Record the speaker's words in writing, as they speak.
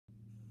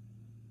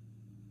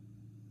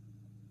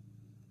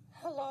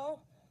Hello,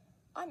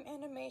 I'm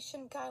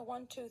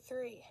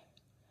AnimationGuy123,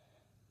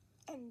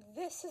 and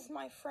this is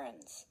my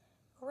friends,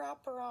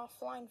 Rapper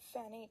Offline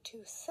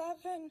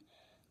Fan827,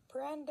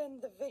 Brandon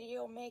the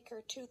Video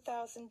Maker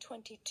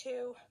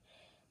 2022,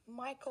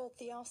 Michael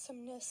the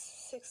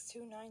Awesomeness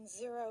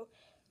 6290,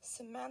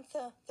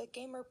 Samantha the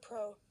Gamer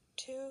Pro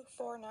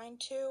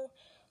 2492,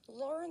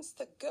 Lawrence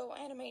the Go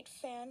Animate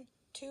Fan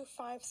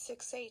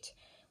 2568,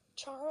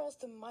 Charles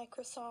the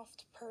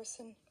Microsoft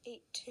Person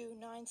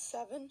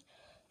 8297,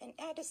 and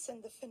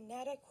Addison the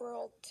Fanatic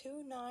World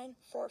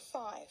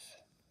 2945.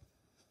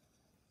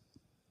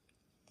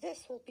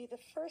 This will be the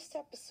first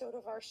episode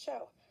of our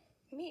show.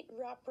 Meet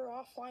Rapper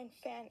Offline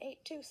Fan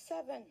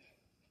 827.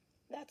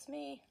 That's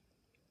me.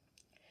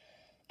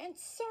 And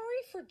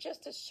sorry for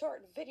just a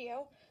short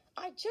video.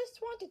 I just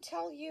want to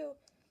tell you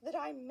that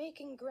I'm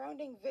making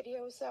grounding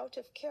videos out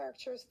of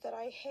characters that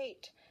I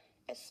hate,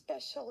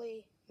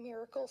 especially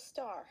Miracle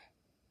Star,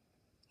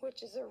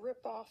 which is a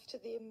ripoff to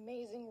The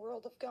Amazing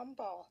World of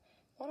Gumball,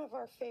 one of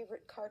our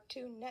favorite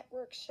Cartoon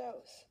Network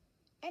shows.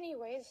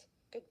 Anyways,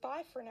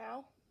 goodbye for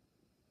now.